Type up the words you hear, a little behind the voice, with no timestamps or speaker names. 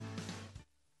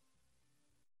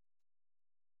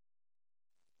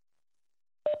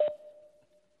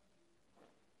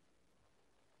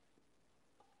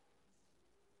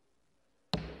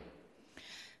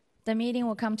The meeting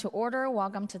will come to order.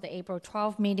 Welcome to the April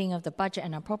 12th meeting of the Budget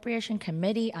and Appropriation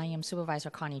Committee. I am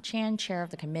Supervisor Connie Chan, Chair of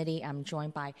the committee. I'm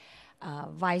joined by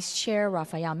Vice Chair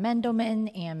Rafael Mendelman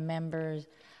and members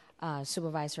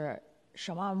Supervisor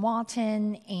Shawan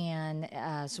Walton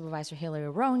and Supervisor Hilary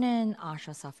Ronan,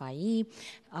 Asha Safai.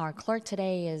 Our clerk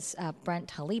today is Brent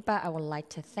Halipa. I would like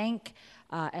to thank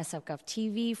SFGov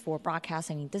TV for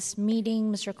broadcasting this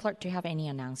meeting. Mr. Clerk, do you have any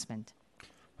announcement?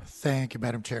 Thank you,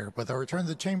 Madam Chair. With our return to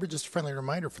the chamber, just a friendly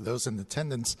reminder for those in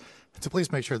attendance to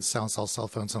please make sure to silence all cell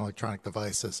phones and electronic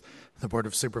devices. The Board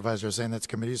of Supervisors and its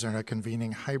committees are now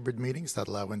convening hybrid meetings that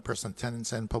allow in-person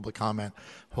attendance and public comment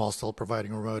while still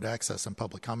providing remote access and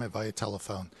public comment via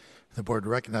telephone. The Board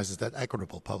recognizes that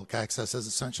equitable public access is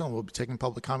essential and will be taking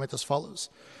public comment as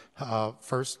follows.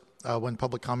 First, when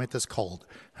public comment is called,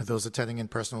 those attending in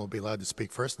person will be allowed to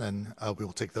speak first, then we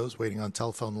will take those waiting on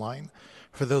telephone line.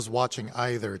 For those watching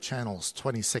either channels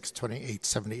 26, 28,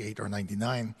 78, or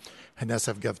 99 and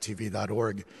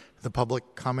sfgovtv.org, the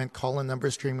public comment call-in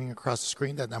number streaming across the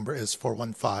screen, that number is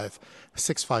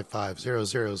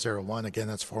 415-655-0001. Again,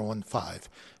 that's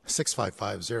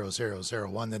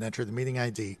 415-655-0001. Then enter the meeting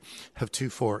ID of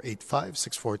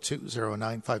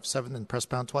 2485-642-0957 and press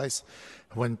pound twice.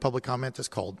 When public comment is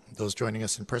called, those joining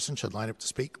us in person should line up to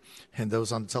speak, and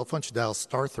those on the telephone should dial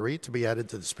 *3 to be added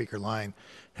to the speaker line.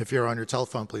 If you're on your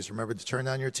telephone, please remember to turn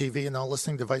down your TV and all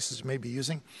listening devices you may be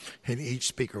using, and each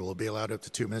speaker will be allowed up to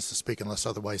 2 minutes to speak unless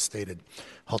otherwise stated.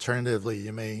 Alternatively,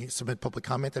 you may submit public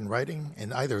comment in writing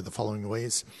in either of the following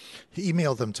ways.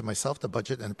 Email them to myself, the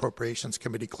Budget and Appropriations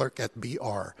Committee Clerk at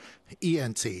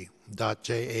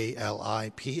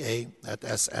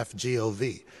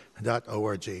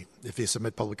brent.jalipa@sfgov.org. If you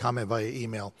submit public comment via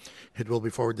email, it will be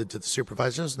forwarded to the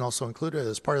supervisors and also included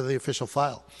as part of the official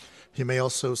file. You may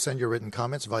also send your written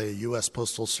comments via U.S.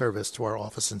 Postal Service to our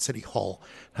office in City Hall.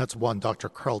 That's 1 Dr.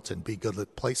 Carlton B.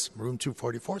 Goodlett Place, room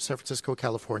 244, San Francisco,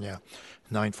 California,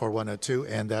 94102.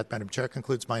 And that, Madam Chair,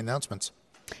 concludes my announcements.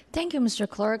 Thank you, Mr.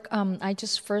 Clerk. I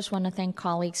just first want to thank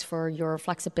colleagues for your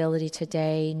flexibility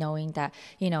today, knowing that,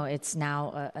 it's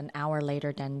now an hour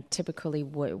later than typically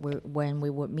when we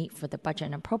would meet for the Budget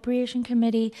and Appropriation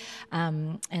Committee.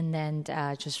 And then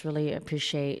just really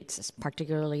appreciate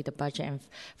particularly the Budget and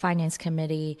Finance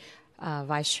Committee,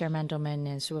 Vice Chair Mendelman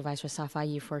and Supervisor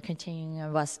Safai for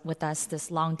continuing with us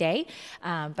this long day,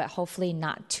 but hopefully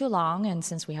not too long. And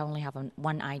since we only have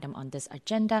one item on this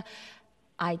agenda,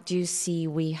 I do see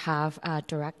we have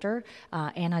Director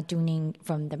Anna Dunning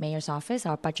from the Mayor's Office,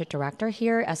 our Budget Director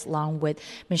here, as along with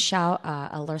Michelle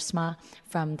Alersma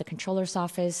from the Controller's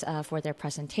Office for their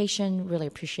presentation. Really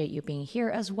appreciate you being here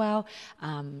as well.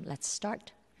 Let's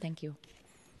start. Thank you.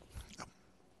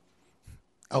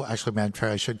 Oh, actually, Madam Chair,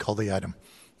 I should call the item.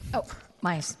 Oh,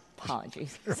 my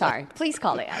apologies. Sorry. Please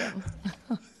call the item.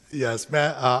 Yes,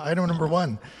 item number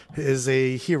 1 is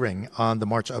a hearing on the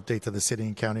March update to the City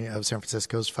and County of San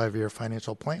Francisco's 5-year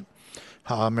financial plan.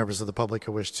 Members of the public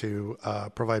who wish to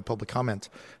provide public comment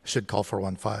should call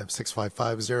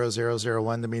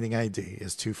 415-655-0001. The meeting ID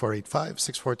is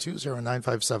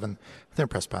 2485-642-0957. Then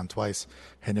press pound twice.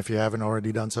 And if you haven't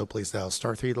already done so, please dial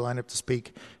 *3 to line up to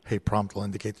speak. A prompt will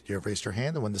indicate that you have raised your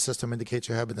hand, and when the system indicates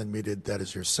you have been unmuted, that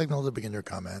is your signal to begin your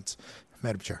comments.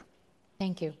 Madam Chair.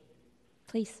 Thank you.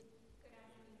 Please.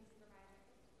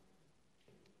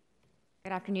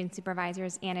 Good afternoon,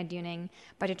 Supervisors. Anna Dunning,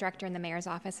 Budget Director in the Mayor's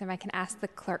Office. If I can ask the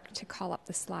clerk to call up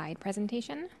the slide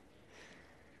presentation.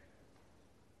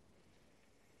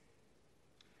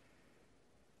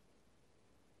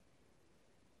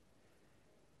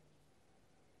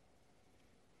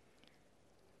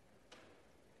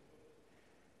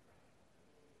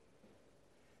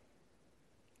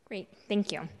 Great,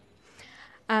 thank you.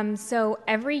 So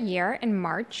every year in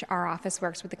March, our office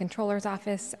works with the Controller's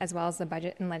Office as well as the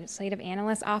Budget and Legislative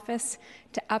Analyst's Office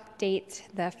to update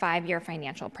the 5-year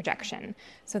financial projection.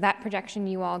 So that projection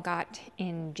you all got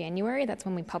in January, that's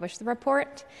when we published the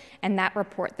report, and that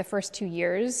report, the first 2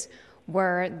 years,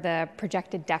 were the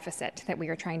projected deficit that we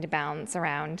were trying to balance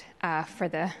around for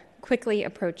the quickly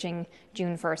approaching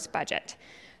June 1st budget.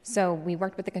 So we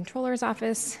worked with the Controller's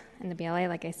Office and the BLA,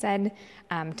 like I said,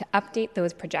 to update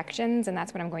those projections, and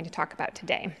that's what I'm going to talk about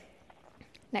today.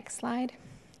 Next slide.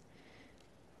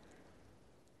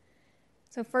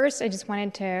 So first, I just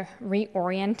wanted to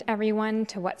reorient everyone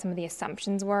to what some of the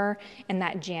assumptions were in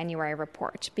that January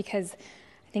report, because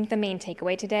I think the main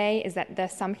takeaway today is that the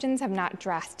assumptions have not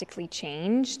drastically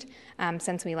changed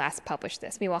since we last published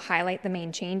this. We will highlight the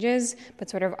main changes, but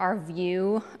sort of our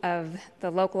view of the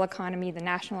local economy, the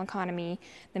national economy,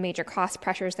 the major cost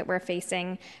pressures that we're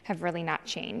facing have really not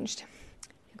changed.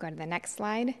 Go to the next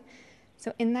slide.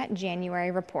 So in that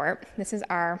January report, this is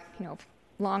our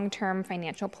long-term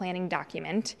financial planning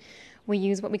document. We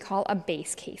use what we call a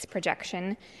base case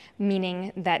projection,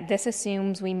 meaning that this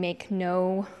assumes we make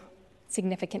no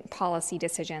significant policy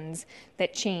decisions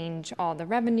that change all the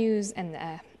revenues and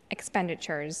the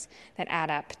expenditures that add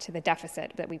up to the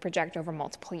deficit that we project over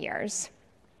multiple years.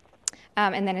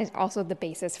 And then it's also the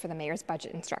basis for the mayor's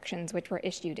budget instructions, which were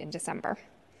issued in December.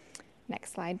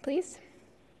 Next slide, please.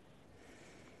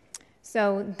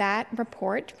 So that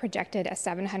report projected a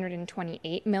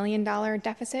 $728 million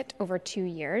deficit over 2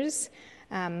 years.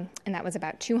 And that was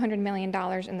about $200 million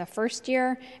in the first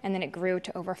year, and then it grew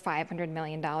to over $500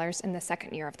 million in the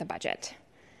second year of the budget.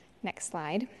 Next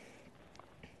slide.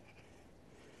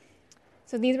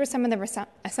 So these were some of the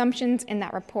assumptions in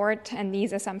that report, and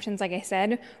these assumptions, like I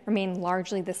said, remain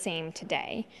largely the same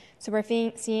today. So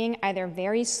we're seeing either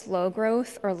very slow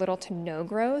growth or little to no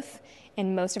growth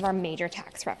in most of our major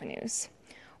tax revenues.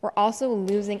 We're also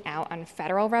losing out on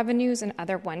federal revenues and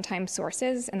other one-time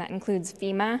sources, and that includes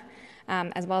FEMA,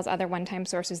 as well as other one-time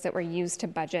sources that were used to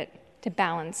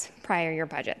balance prior year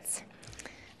budgets.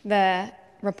 The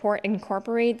report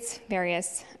incorporates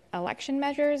various election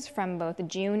measures from both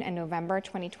June and November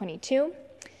 2022.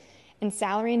 In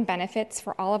salary and benefits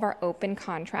for all of our open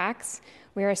contracts,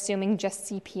 we are assuming just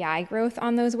CPI growth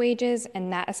on those wages,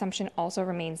 and that assumption also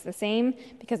remains the same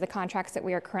because the contracts that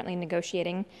we are currently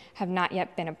negotiating have not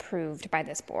yet been approved by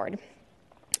this board.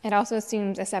 It also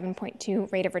assumes a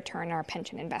 7.2 rate of return on our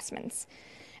pension investments.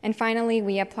 And finally,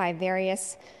 we apply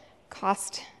various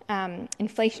cost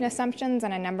inflation assumptions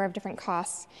on a number of different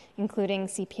costs, including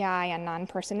CPI on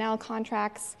non-personnel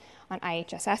contracts, on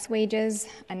IHSS wages,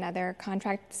 another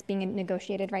contract that's being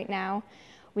negotiated right now.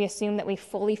 We assume that we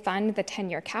fully fund the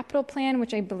 10-year capital plan,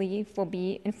 which I believe will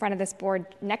be in front of this board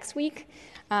next week,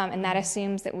 and that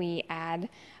assumes that we add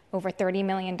over $30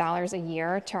 million a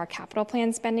year to our capital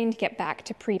plan spending to get back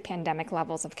to pre-pandemic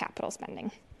levels of capital spending.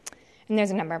 And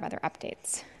there's a number of other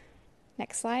updates.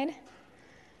 Next slide.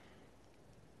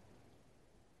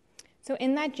 So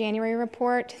in that January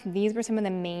report, these were some of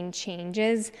the main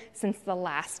changes since the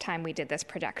last time we did this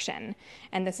projection.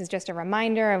 And this is just a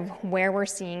reminder of where we're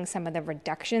seeing some of the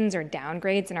reductions or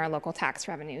downgrades in our local tax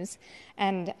revenues.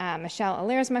 And Michelle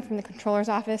Alersma from the Controller's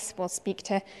Office will speak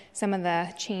to some of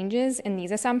the changes in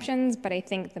these assumptions, but I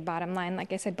think the bottom line,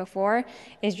 like I said before,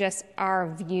 is just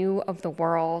our view of the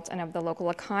world and of the local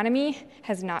economy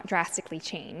has not drastically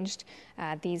changed.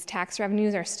 These tax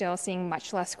revenues are still seeing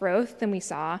much less growth than we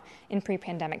saw in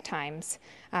pre-pandemic times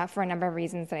for a number of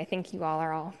reasons that I think you all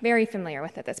are all very familiar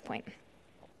with at this point.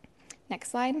 Next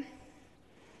slide.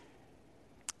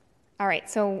 All right,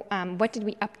 so what did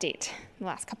we update in the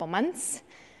last couple months?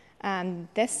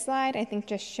 This slide, I think,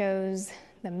 just shows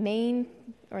the main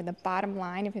or the bottom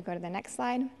line. If you go to the next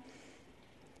slide.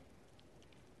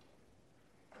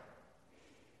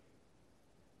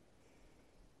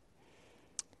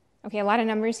 Okay, a lot of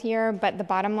numbers here, but the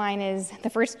bottom line is the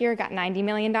first year got $90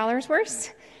 million worse.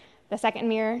 The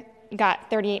second year got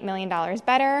 $38 million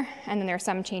better, and then there are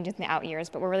some changes in the out years,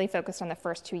 but we're really focused on the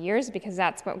first 2 years because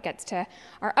that's what gets to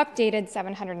our updated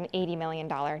 $780 million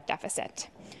deficit.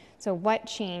 So what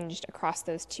changed across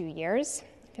those 2 years?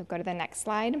 If you'll go to the next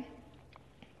slide.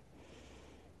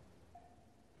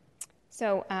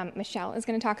 So Michelle is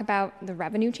going to talk about the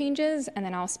revenue changes, and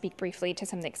then I'll speak briefly to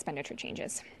some of the expenditure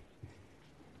changes.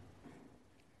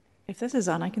 If this is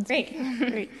on, I can speak.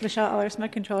 Great. Michelle Alersma,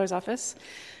 Controller's Office.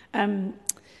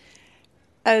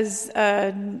 As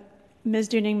Ms.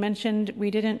 Dunning mentioned,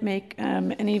 we didn't make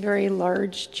any very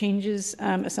large changes,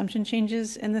 assumption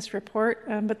changes in this report,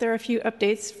 but there are a few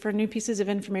updates for new pieces of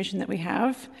information that we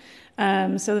have.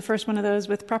 So the first one of those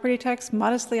with property tax,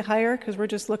 modestly higher because we're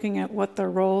just looking at what the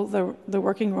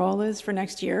working roll is for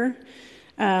next year.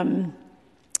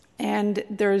 And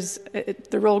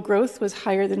the roll growth was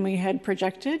higher than we had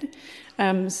projected.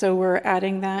 So we're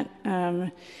adding that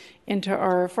into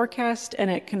our forecast, and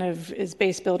it kind of is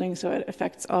base building, so it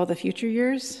affects all the future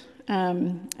years.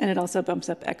 And it also bumps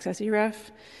up excess EREF.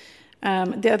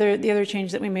 The other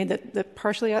change that we made that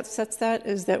partially offsets that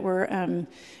is that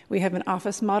we have an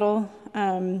office model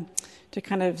to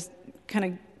kind of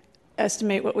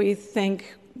estimate what we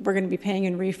think we're going to be paying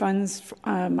in refunds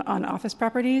on office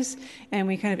properties, and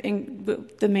we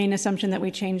the main assumption that we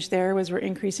changed there was we're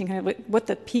increasing kind of what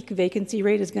the peak vacancy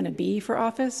rate is going to be for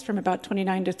office from about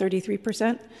 29% to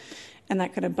 33%, and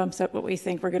that kind of bumps up what we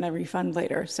think we're going to refund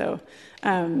later. So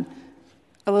a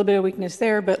little bit of weakness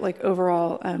there, but like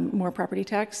overall more property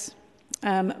tax.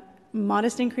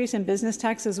 Modest increase in business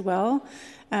tax as well.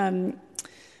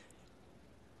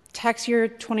 Tax year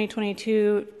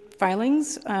 2022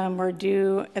 filings were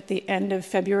due at the end of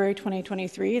February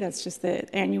 2023. That's just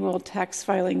the annual tax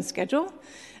filing schedule.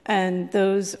 And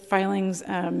those filings,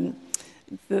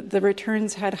 the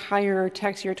returns had higher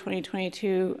tax year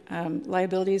 2022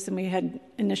 liabilities than we had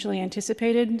initially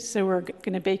anticipated. So we're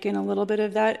going to bake in a little bit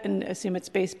of that and assume it's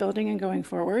base building and going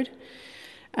forward.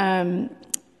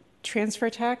 Transfer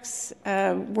tax,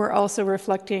 we're also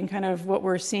reflecting kind of what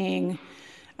we're seeing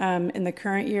in the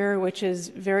current year, which is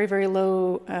very, very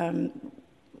low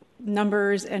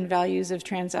numbers and values of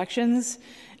transactions.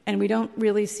 And we don't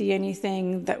really see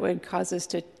anything that would cause us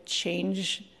to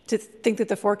change, to think that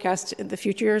the forecast in the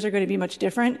future years are going to be much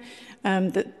different.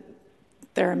 That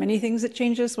there are many things that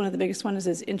change us. One of the biggest ones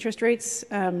is interest rates.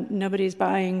 Nobody's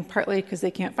buying partly because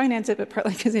they can't finance it, but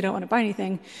partly because they don't want to buy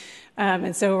anything.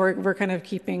 And so we're kind of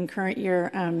keeping current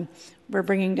year, we're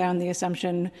bringing down the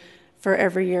assumption for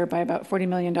every year by about $40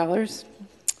 million.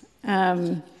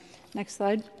 Next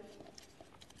slide.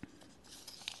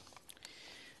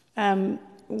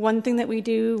 One thing that we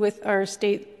do with our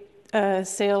state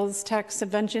sales tax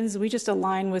subventions, we just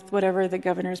align with whatever the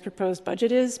governor's proposed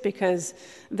budget is, because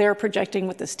they're projecting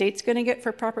what the state's going to get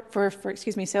for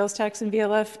sales tax and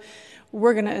VLF.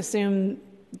 We're going to assume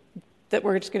that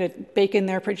we're just going to bake in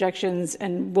their projections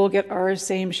and we'll get our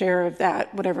same share of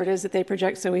that, whatever it is that they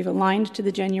project. So we've aligned to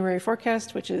the January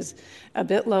forecast, which is a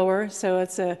bit lower. So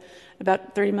it's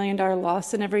about $30 million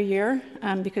loss in every year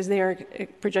because they are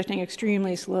projecting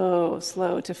extremely slow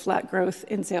to flat growth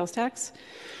in sales tax.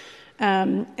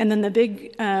 And then the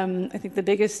big, I think the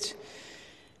biggest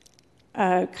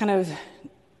kind of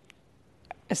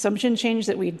assumption change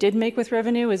that we did make with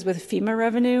revenue is with FEMA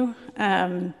revenue.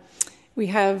 We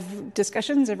have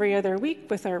discussions every other week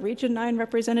with our Region 9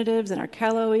 representatives and our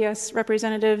Cal OES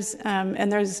representatives, and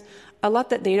there's a lot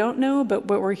that they don't know, but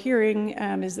what we're hearing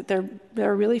is that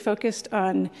they're really focused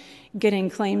on getting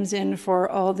claims in for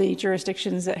all the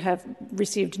jurisdictions that have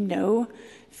received no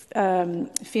FEMA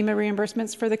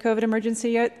reimbursements for the COVID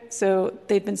emergency yet. So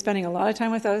they've been spending a lot of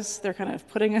time with us. They're kind of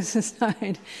putting us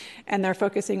aside, and they're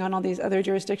focusing on all these other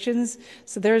jurisdictions.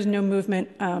 So there's no movement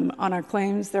on our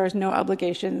claims. There's no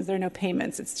obligations. There are no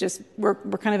payments. It's just we're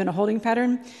kind of in a holding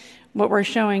pattern. What we're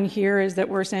showing here is that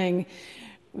we're saying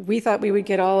we thought we would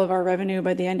get all of our revenue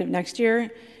by the end of next year.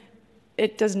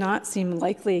 It does not seem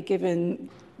likely given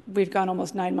we've gone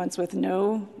almost 9 months with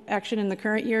no action in the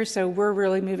current year, so we're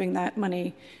really moving that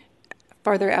money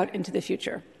farther out into the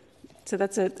future. So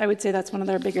I would say that's one of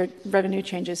their bigger revenue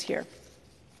changes here.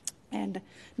 And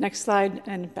next slide,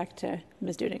 and back to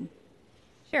Ms. Duding.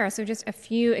 Sure, so just a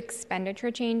few expenditure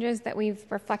changes that we've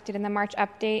reflected in the March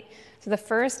update. So the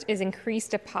first is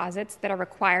increased deposits that are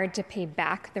required to pay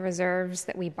back the reserves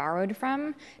that we borrowed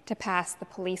from to pass the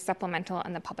police supplemental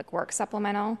and the public works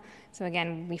supplemental. So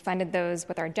again, we funded those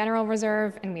with our general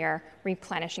reserve and we are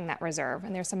replenishing that reserve.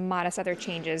 And there's some modest other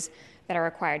changes that are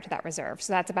required to that reserve.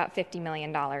 So that's about $50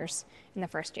 million in the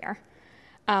first year.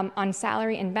 On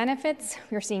salary and benefits,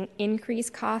 we're seeing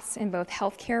increased costs in both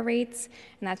healthcare rates,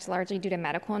 and that's largely due to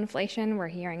medical inflation. We're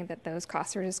hearing that those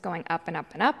costs are just going up and up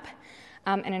and up,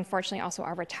 and unfortunately also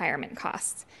our retirement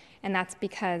costs. And that's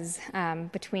because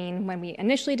between when we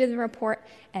initially did the report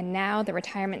and now the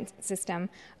retirement system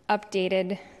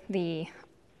updated the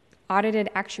audited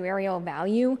actuarial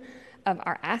value of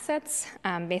our assets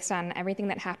based on everything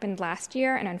that happened last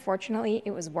year, and unfortunately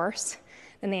it was worse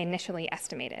than they initially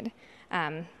estimated.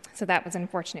 So that was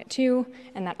unfortunate too,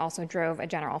 and that also drove a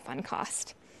general fund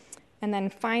cost. And then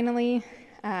finally,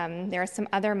 there are some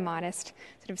other modest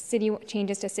sort of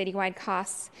changes to citywide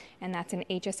costs, and that's in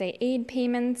HSA aid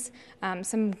payments.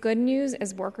 Some good news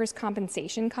is workers'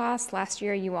 compensation costs. Last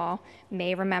year, you all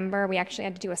may remember, we actually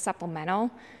had to do a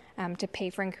supplemental to pay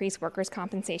for increased workers'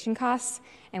 compensation costs,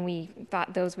 and we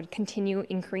thought those would continue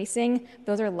increasing.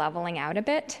 Those are leveling out a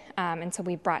bit, and so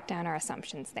we brought down our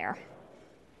assumptions there.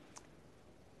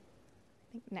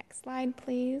 Next slide,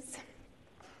 please.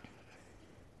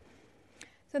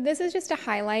 So this is just to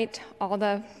highlight all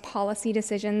the policy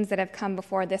decisions that have come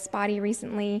before this body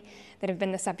recently that have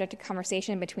been the subject of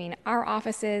conversation between our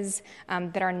offices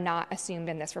that are not assumed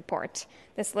in this report.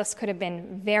 This list could have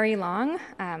been very long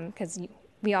because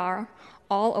we are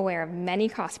all aware of many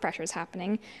cost pressures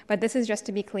happening, but this is just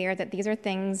to be clear that these are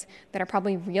things that are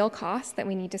probably real costs that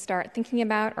we need to start thinking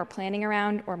about or planning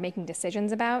around or making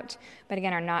decisions about, but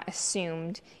again are not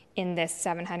assumed in this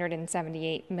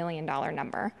 $778 million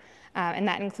number. And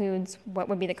that includes what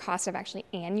would be the cost of actually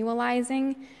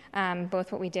annualizing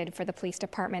both what we did for the police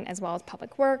department as well as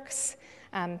public works,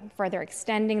 further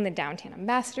extending the downtown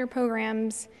ambassador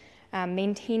programs,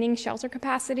 Maintaining shelter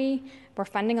capacity. We're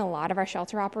funding a lot of our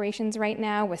shelter operations right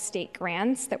now with state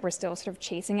grants that we're still sort of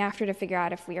chasing after to figure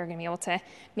out if we are going to be able to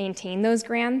maintain those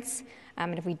grants.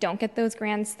 And if we don't get those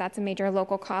grants, that's a major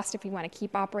local cost if we want to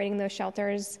keep operating those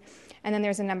shelters. And then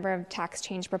there's a number of tax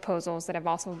change proposals that have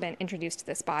also been introduced to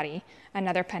this body,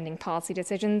 another pending policy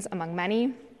decisions among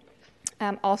many.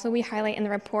 Also, we highlight in the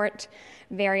report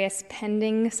various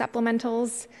pending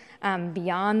supplementals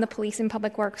beyond the police and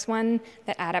public works one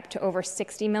that add up to over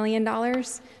 $60 million.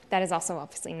 That is also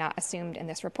obviously not assumed in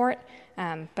this report,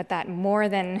 but that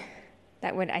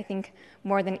would, I think,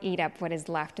 more than eat up what is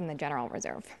left in the general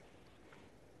reserve.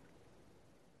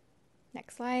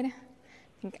 Next slide. I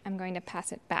think I'm going to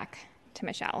pass it back to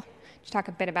Michelle to talk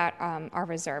a bit about our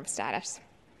reserve status.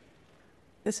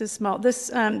 This is small. This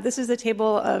is the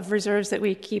table of reserves that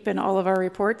we keep in all of our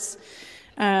reports.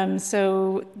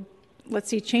 So let's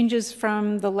see, changes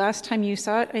from the last time you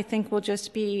saw it, I think will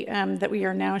just be that we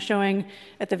are now showing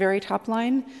at the very top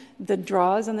line the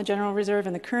draws on the general reserve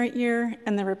in the current year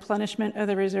and the replenishment of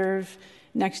the reserve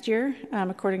next year,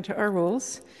 according to our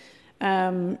rules.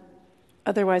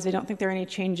 Otherwise, I don't think there are any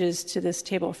changes to this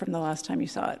table from the last time you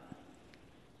saw it.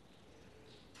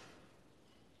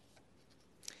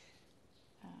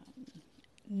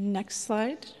 Next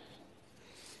slide.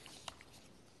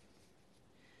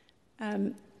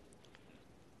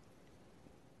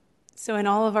 So in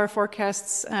all of our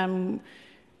forecasts,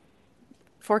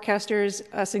 forecasters,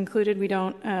 us included, we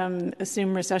don't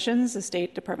assume recessions. The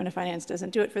State Department of Finance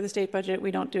doesn't do it for the state budget.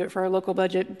 We don't do it for our local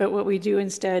budget. But what we do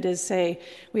instead is say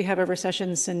we have a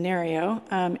recession scenario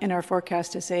in our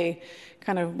forecast to say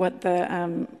kind of what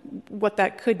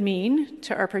that could mean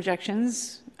to our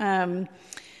projections.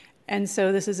 And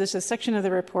so this is just a section of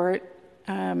the report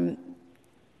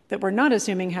that we're not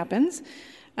assuming happens.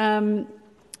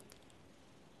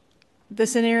 The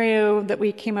scenario that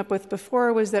we came up with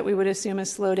before was that we would assume a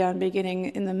slowdown beginning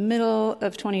in the middle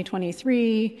of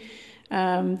 2023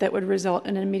 that would result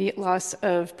in an immediate loss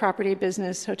of property,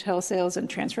 business, hotel sales, and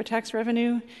transfer tax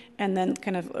revenue, and then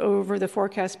kind of over the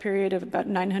forecast period of about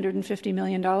 $950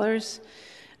 million.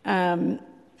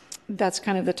 That's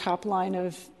kind of the top line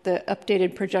of the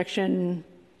updated projection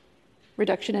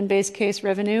reduction in base case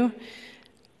revenue.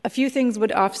 A few things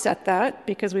would offset that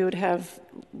because we would have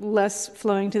less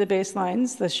flowing to the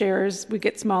baselines. The shares would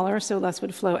get smaller, so less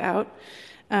would flow out.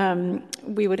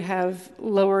 We would have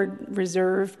lowered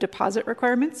reserve deposit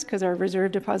requirements because our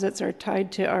reserve deposits are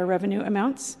tied to our revenue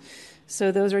amounts.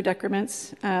 So those are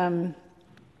decrements.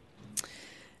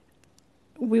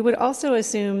 We would also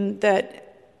assume that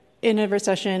in a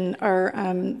recession,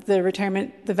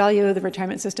 the value of the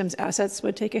retirement system's assets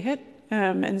would take a hit.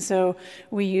 And so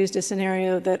we used a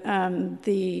scenario that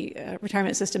the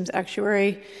retirement system's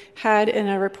actuary had in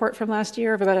a report from last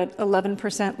year of about an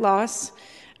 11% loss.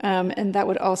 And that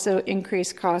would also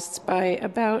increase costs by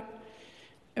about,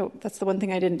 that's the one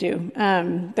thing I didn't do.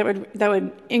 That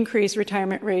would increase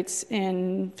retirement rates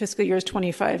in fiscal years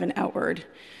 25 and outward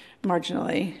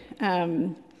marginally.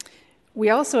 We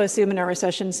also assume in our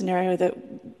recession scenario that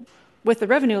with the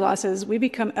revenue losses, we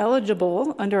become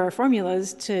eligible under our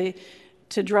formulas to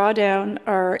draw down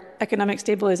our economic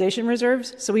stabilization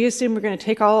reserves. So we assume we're going to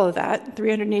take all of that,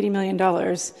 $380 million,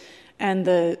 and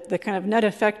the kind of net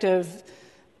effect of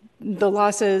the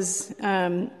losses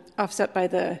offset by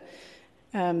the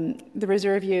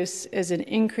reserve use is an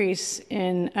increase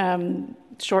in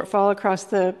shortfall across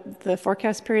the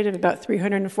forecast period of about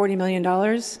 $340 million.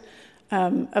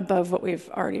 Above what we've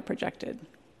already projected.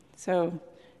 So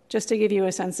just to give you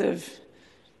a sense of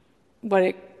what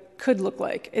it could look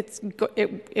like.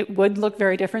 It would look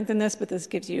very different than this, but this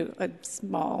gives you a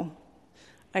small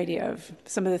idea of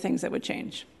some of the things that would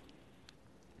change.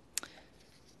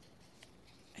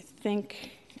 I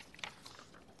think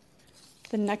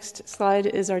the next slide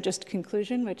is our just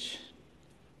conclusion, which...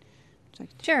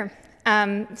 Sure.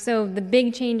 So the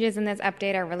big changes in this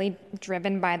update are really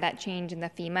driven by that change in the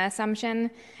FEMA assumption,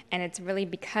 and it's really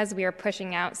because we are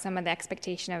pushing out some of the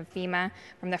expectation of FEMA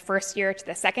from the first year to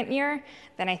the second year.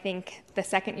 Then I think the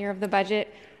second year of the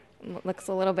budget looks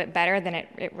a little bit better than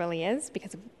it really is,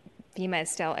 because FEMA is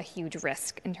still a huge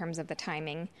risk in terms of the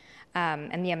timing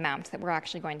and the amount that we're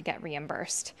actually going to get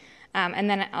reimbursed. And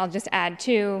then I'll just add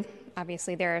too,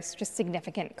 obviously there's just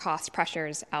significant cost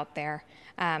pressures out there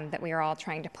that we are all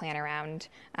trying to plan around,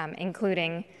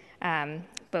 including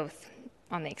both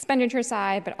on the expenditure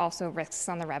side, but also risks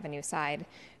on the revenue side,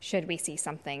 should we see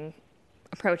something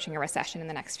approaching a recession in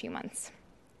the next few months.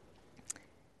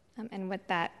 And with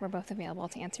that, we're both available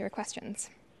to answer your questions.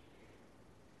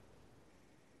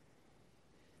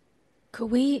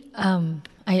 Could we,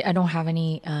 I don't have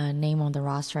any name on the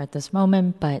roster at this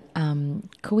moment, but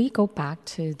could we go back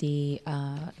to the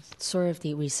sort of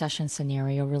the recession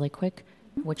scenario really quick,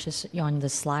 which is on the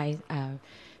slide,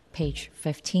 page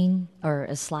 15, or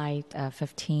slide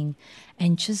 15,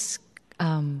 and just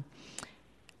kind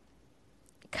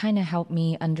of help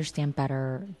me understand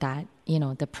better that,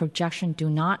 the projection do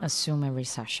not assume a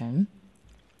recession.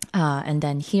 And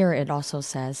then here it also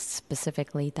says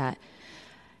specifically that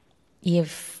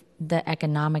if the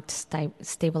economic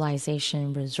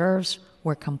stabilization reserves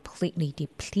were completely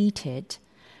depleted,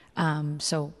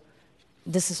 so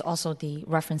this is also the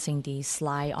referencing the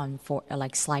slide on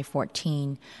slide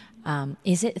 14.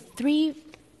 Is it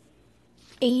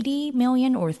 380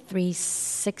 million or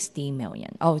 360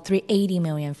 million? Oh, 380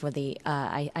 million for the,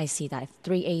 I see that,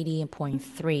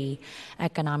 380.3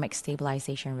 economic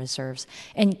stabilization reserves.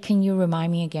 And can you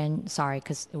remind me again, sorry,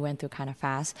 because it went through kind of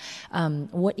fast,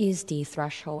 what is the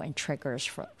threshold and triggers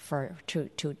to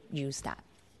use that?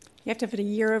 You have to have a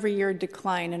year-over-year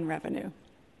decline in revenue.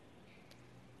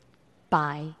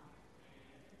 By?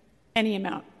 Any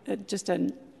amount, just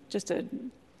a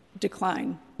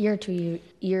decline.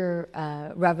 Year-to-year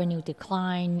revenue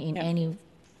decline in Yeah. any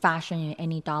fashion, in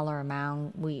any dollar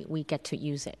amount, we get to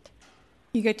use it.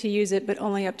 You get to use it, but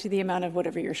only up to the amount of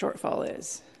whatever your shortfall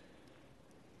is.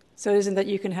 So it isn't that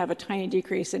you can have a tiny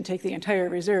decrease and take the entire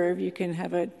reserve. You can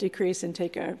have a decrease and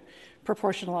take a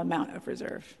proportional amount of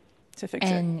reserve to fix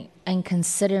it. And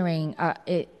considering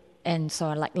it, and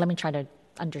so let me try to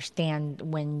understand,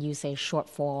 when you say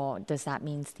shortfall, does that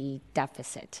mean the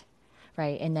deficit,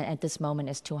 right? And then at this moment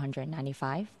it's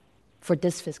 295 for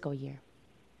this fiscal year.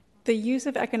 The use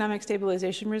of economic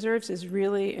stabilization reserves is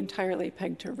really entirely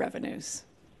pegged to revenues.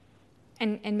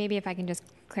 And maybe if I can just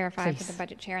clarify Please. for the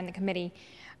budget chair and the committee,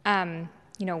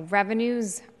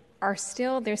 revenues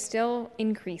there's still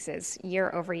increases year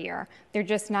over year. They're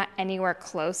just not anywhere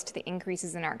close to the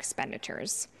increases in our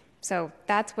expenditures. So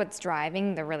that's what's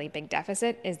driving the really big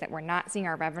deficit, is that we're not seeing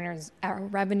our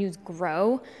revenues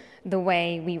grow the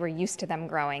way we were used to them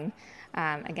growing,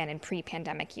 again, in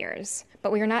pre-pandemic years.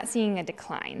 But we are not seeing a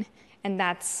decline. And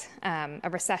that's a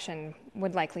recession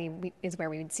is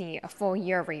where we would see a full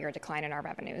year-over-year decline in our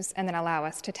revenues, and then allow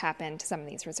us to tap into some of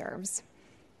these reserves.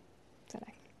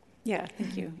 Yeah,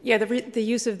 thank you. Yeah, the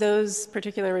use of those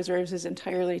particular reserves is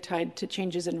entirely tied to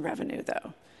changes in revenue,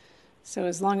 though. So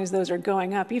as long as those are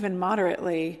going up, even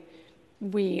moderately,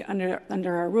 we under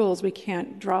our rules, we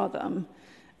can't draw them.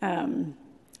 And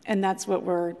that's what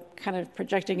we're kind of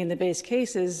projecting in the base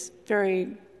case, is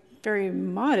very, very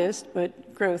modest,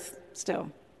 but growth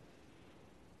still.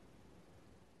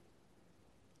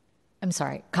 I'm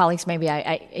sorry, colleagues, maybe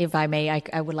if I may,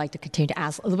 I would like to continue to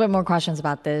ask a little bit more questions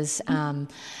about this.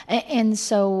 And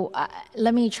so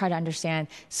let me try to understand.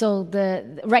 So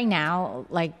right now,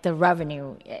 like the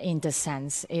revenue in this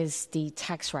sense is the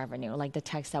tax revenue, like the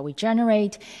tax that we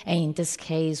generate. And in this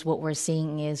case, what we're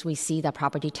seeing is we see that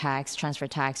property tax, transfer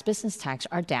tax, business tax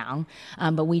are down,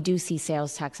 but we do see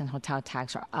sales tax and hotel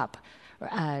tax are up.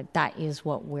 That is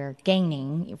what we're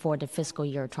gaining for the fiscal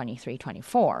year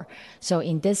 23-24. So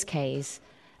in this case,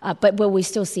 but we're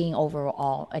still seeing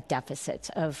overall a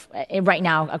deficit of, right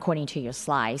now, according to your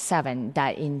slide 7,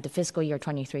 that in the fiscal year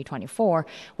 23-24,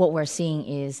 what we're seeing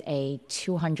is a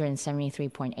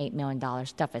 $273.8 million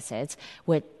deficit,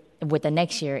 with the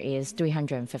next year is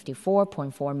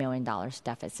 $354.4 million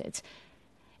deficit.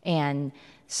 And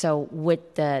so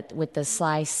with the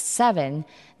slide 7,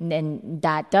 then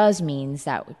that does mean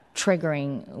that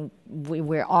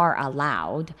we are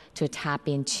allowed to tap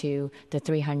into the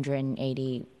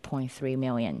 380.3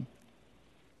 million.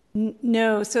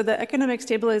 No, so the economic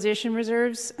stabilization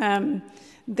reserves,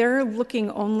 they're looking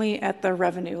only at the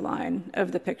revenue line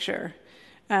of the picture.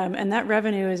 And that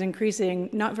revenue is increasing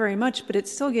not very much, but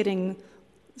it's still getting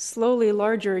slowly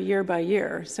larger year by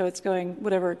year. So it's going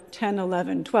 10,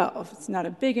 11, 12. It's not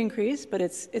a big increase, but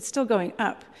it's still going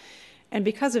up. And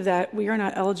because of that, we are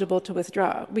not eligible to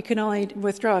withdraw. We can only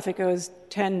withdraw if it goes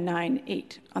 10, 9,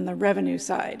 8 on the revenue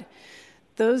side.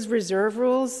 Those reserve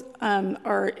rules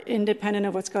are independent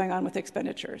of what's going on with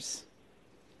expenditures.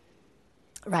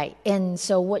 Right. And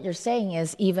so what you're saying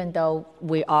is, even though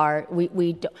we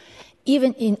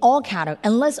even in all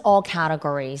unless all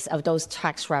categories of those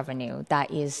tax revenue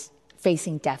that is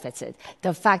facing deficit,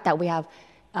 the fact that we have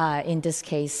in this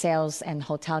case, sales and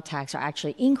hotel tax are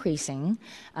actually increasing,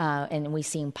 and we're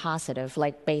seeing positive,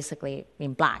 like basically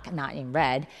in black, not in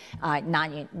red,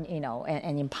 not in,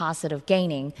 and in positive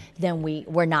gaining, then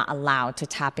we're not allowed to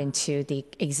tap into the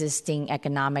existing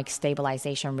economic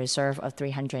stabilization reserve of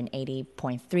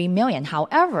 380.3 million.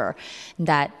 However,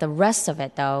 that the rest of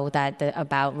it, though,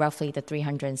 about roughly the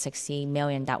 360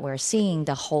 million that we're seeing,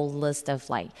 the whole list of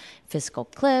like fiscal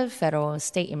cliff, federal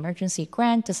state emergency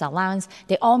grant, disallowance,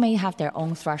 they all may have their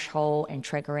own threshold and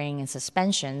triggering and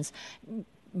suspensions,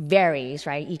 varies,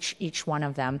 right? Each one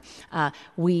of them.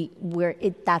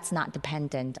 That's not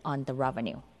dependent on the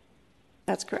revenue.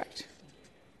 That's correct.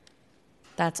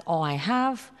 That's all I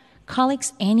have.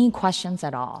 Colleagues, any questions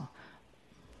at all?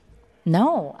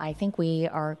 No, I think we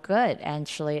are good.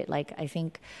 Actually, I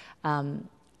think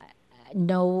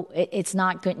no, it's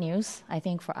not good news, I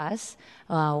think, for us.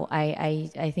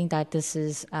 I think that this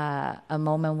is a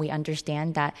moment we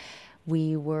understand that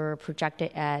we were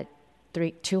projected at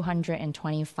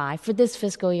 225 for this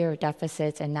fiscal year of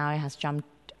deficits, and now it has jumped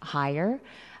higher.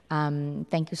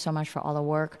 Thank you so much for all the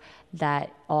work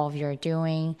that all of you are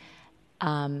doing.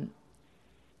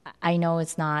 I know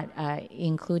it's not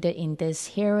included in this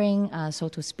hearing, so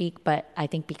to speak, but I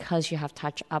think because you have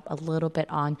touched up a little bit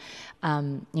on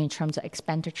in terms of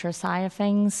expenditure side of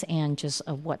things and just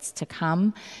what's to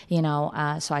come,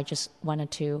 so I just wanted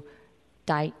to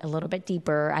dive a little bit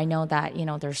deeper. I know that,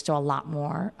 there's still a lot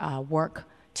more work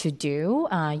to do.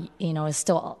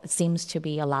 It seems to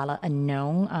be a lot of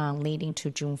unknown leading to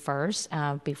June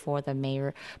 1st before the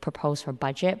mayor proposed her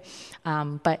budget.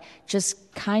 But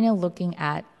just kind of looking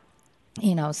at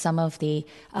some of the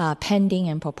pending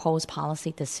and proposed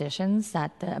policy decisions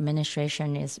that the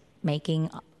administration is making.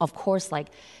 Of course,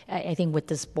 I think with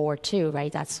this board too,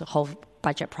 right? That's the whole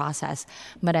budget process.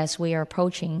 But as we are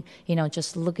approaching,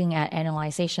 just looking at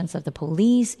annualizations of the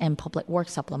police and public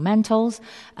works supplementals,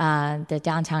 the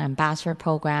downtown ambassador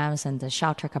programs and the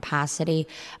shelter capacity,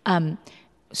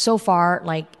 so far,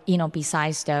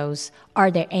 besides those,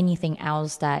 are there anything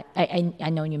else that, I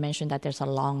know you mentioned that there's a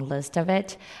long list of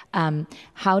it.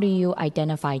 How do you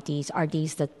identify these? Are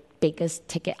these the biggest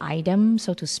ticket item,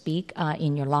 so to speak,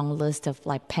 in your long list of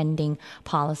pending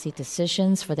policy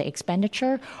decisions for the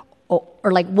expenditure?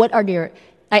 Or what are your,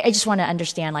 I just want to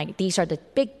understand, these are the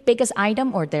biggest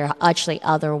item, or there are actually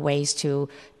other ways to,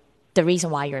 the reason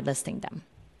why you're listing them?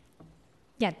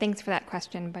 Yeah, thanks for that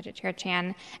question, Budget Chair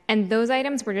Chan. And those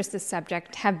items were just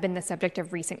have been the subject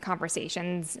of recent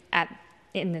conversations at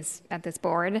this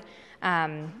board,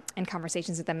 and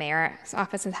conversations that the mayor's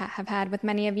office have had with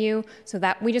many of you. So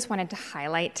that we just wanted to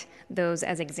highlight those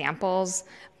as examples,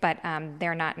 but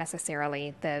they're not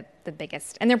necessarily the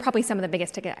biggest, and they're probably some of the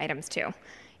biggest ticket items too.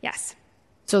 Yes.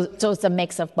 So it's a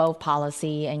mix of both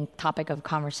policy and topic of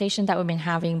conversation that we've been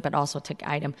having, but also ticket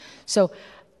item. So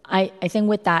I think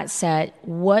with that said,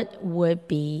 what would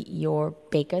be your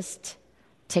biggest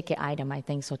ticket item, I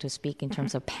think, so to speak, in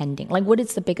terms of pending? What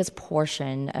is the biggest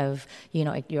portion of,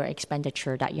 your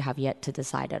expenditure that you have yet to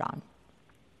decide it on?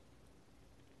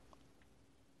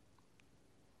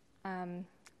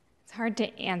 It's hard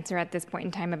to answer at this point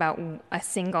in time about a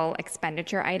single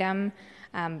expenditure item,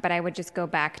 but I would just go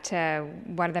back to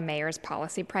what are the mayor's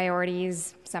policy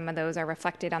priorities. Some of those are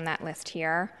reflected on that list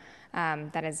here.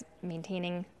 That is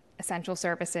maintaining essential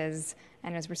services,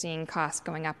 and as we're seeing costs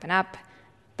going up and up,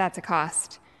 that's a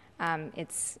cost.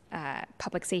 It's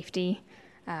public safety,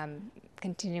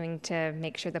 continuing to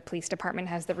make sure the police department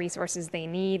has the resources they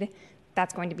need.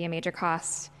 That's going to be a major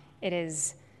cost. It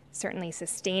is certainly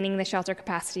sustaining the shelter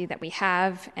capacity that we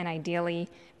have, and ideally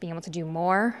being able to do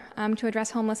more to address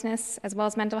homelessness as well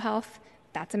as mental health.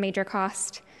 That's a major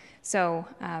cost. So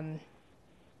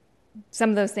some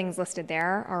of those things listed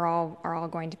there are all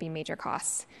going to be major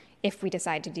costs if we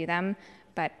decide to do them.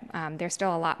 But there's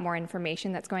still a lot more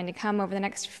information that's going to come over the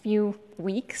next few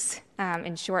weeks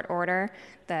in short order.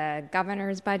 The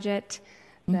governor's budget,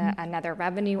 another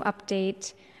revenue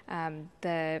update,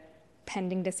 the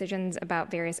pending decisions about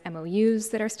various MOUs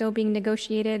that are still being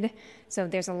negotiated. So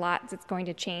there's a lot that's going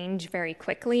to change very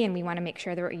quickly, and we want to make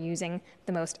sure that we're using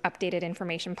the most updated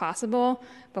information possible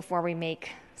before we make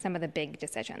some of the big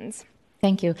decisions.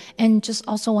 Thank you. And just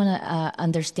also want to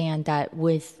understand that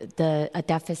with the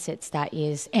deficits that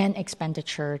is and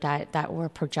expenditure that we're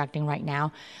projecting right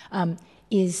now,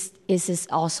 is this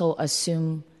also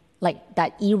assume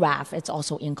that ERAF is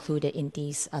also included in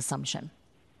these assumption?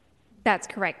 That's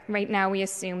correct. Right now we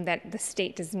assume that the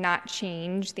state does not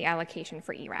change the allocation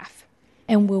for ERAF.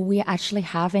 And will we actually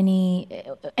have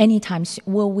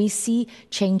will we see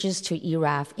changes to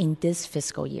ERAF in this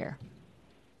fiscal year?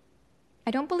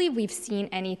 I don't believe we've seen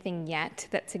anything yet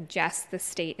that suggests the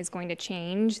state is going to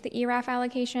change the ERAF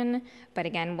allocation, but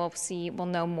again, we'll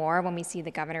know more when we see the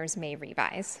governor's May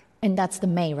revise. And that's the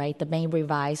May, right? The May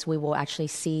revise, we will actually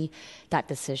see that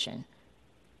decision.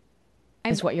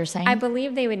 Is what you're saying? I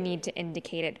believe they would need to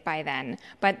indicate it by then,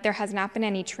 but there has not been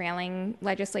any trailing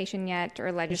legislation yet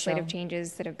or legislative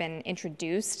changes that have been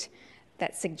introduced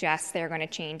that suggests they're going to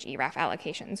change ERAF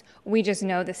allocations. We just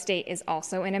know the state is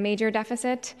also in a major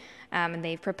deficit, and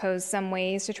they've proposed some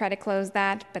ways to try to close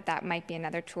that, but that might be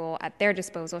another tool at their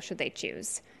disposal should they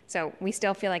choose. So we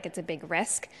still feel like it's a big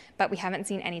risk, but we haven't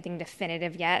seen anything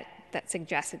definitive yet that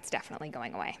suggests it's definitely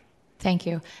going away. Thank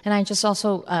you. And I just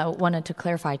also wanted to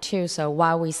clarify too. So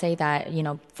while we say that,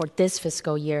 for this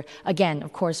fiscal year, again,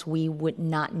 of course, we would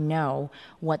not know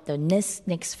what the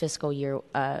next fiscal year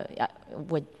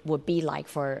would be like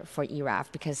for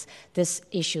ERAF because this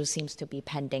issue seems to be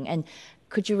pending. And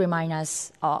could you remind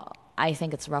us? I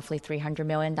think it's roughly $300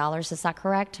 million. Is that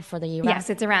correct for the ERAF? Yes,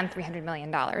 it's around $300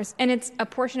 million. And it's a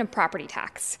portion of property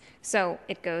tax. So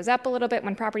it goes up a little bit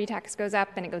when property tax goes up,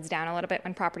 and it goes down a little bit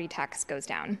when property tax goes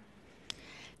down.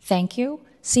 Thank you.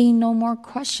 Seeing no more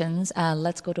questions,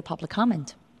 let's go to public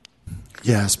comment.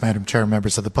 Yes, Madam Chair,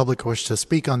 members of the public who wish to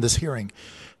speak on this hearing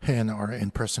and or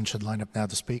in person should line up now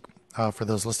to speak. For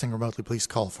those listening remotely, please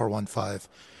call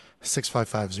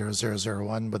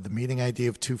 415-655-0001 with the meeting ID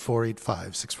of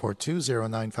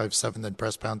 2485-642-0957, then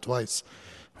press pound twice.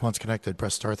 Once connected,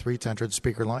 press star 3 to enter the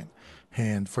speaker line.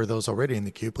 And for those already in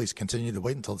the queue, please continue to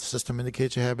wait until the system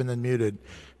indicates you have been unmuted,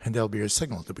 and there'll be your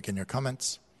signal to begin your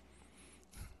comments.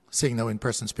 Seeing no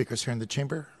in-person speakers here in the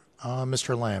chamber,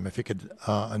 Mr. Lamb, if you could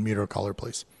unmute our caller,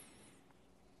 please.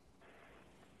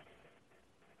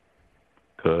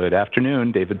 Good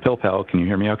afternoon, David Pilpel. Can you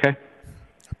hear me okay?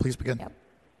 Please begin. Yep.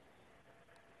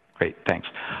 Great, thanks.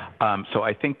 So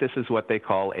I think this is what they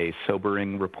call a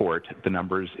sobering report. The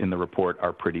numbers in the report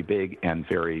are pretty big and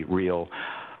very real.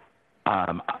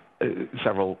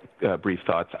 Several brief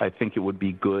thoughts. I think it would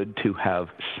be good to have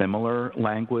similar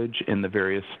language in the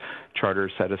various charter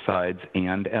set-asides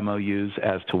and MOUs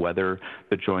as to whether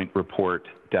the joint report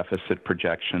deficit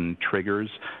projection triggers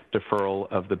deferral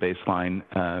of the baseline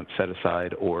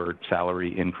set-aside or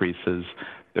salary increases.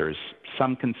 There's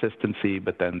some consistency,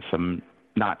 but then some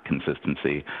not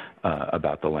consistency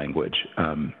about the language.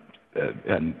 And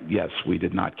yes, we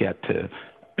did not get to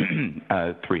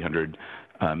 300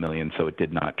 million, so it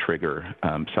did not trigger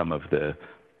some of the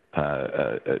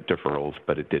deferrals,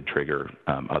 but it did trigger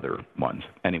other ones.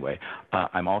 Anyway,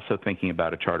 I'm also thinking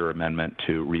about a charter amendment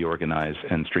to reorganize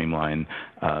and streamline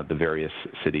the various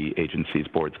city agencies,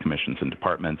 boards, commissions, and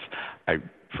departments. I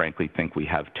frankly think we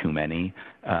have too many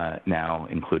now,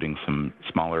 including some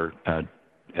smaller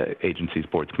agencies,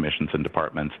 boards, commissions, and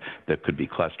departments that could be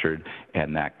clustered,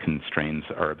 and that constrains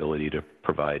our ability to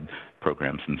provide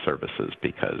programs and services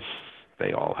because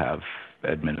they all have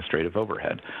administrative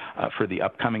overhead. For the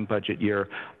upcoming budget year,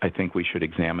 I think we should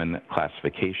examine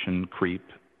classification creep.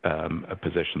 A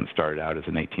position that started out as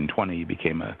an 1820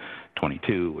 became a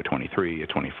 22, a 23, a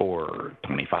 24, or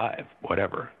 25,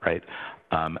 whatever, right?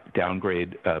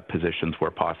 Downgrade positions where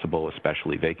possible,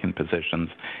 especially vacant positions,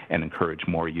 and encourage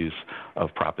more use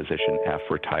of Proposition F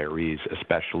retirees,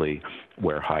 especially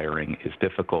where hiring is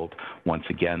difficult. Once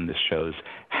again, this shows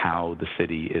how the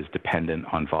city is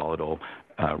dependent on volatile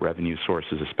revenue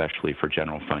sources, especially for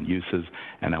general fund uses.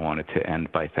 And I wanted to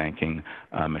end by thanking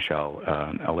Michelle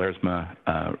Alersma,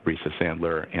 Risa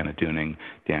Sandler, Anna Dooning,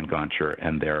 Dan Goncher,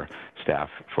 and their staff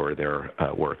for their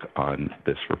work on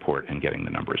this report and getting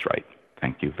the numbers right.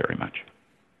 Thank you very much.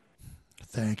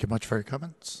 Thank you much for your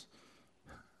comments.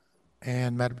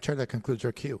 And Madam Chair, that concludes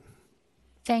our queue.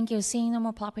 Thank you. Seeing no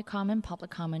more public comment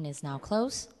is now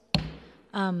closed.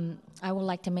 I would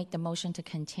like to make the motion to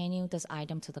continue this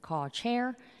item to the call of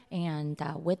chair. And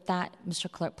with that,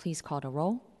 Mr. Clerk, please call the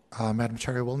roll. Madam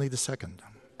Chair, I will need a second.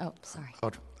 Oh, sorry.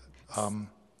 I'm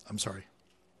sorry.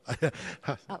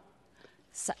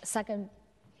 Second,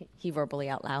 he verbally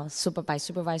out loud. By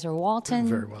Supervisor Walton.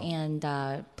 Very well. And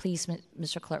please,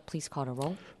 Mr. Clerk, please call the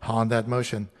roll. On that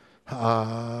motion,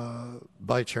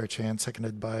 by Chair Chan,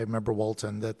 seconded by Member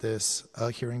Walton, that this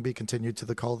hearing be continued to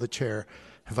the call of the chair.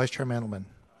 Vice Chair Mandelman.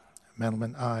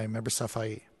 Mandelman, aye. Member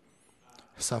Safai.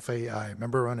 Safai, aye.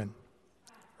 Member Ronan.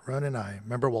 Ronan, aye.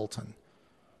 Member Walton.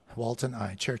 Walton,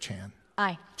 aye. Chair Chan.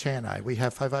 Aye. Chan, aye. We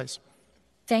have 5 ayes.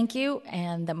 Thank you,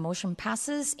 and the motion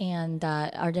passes. And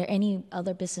are there any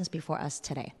other business before us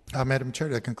today? Madam Chair,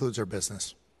 that concludes our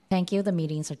business. Thank you. The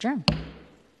meeting is adjourned.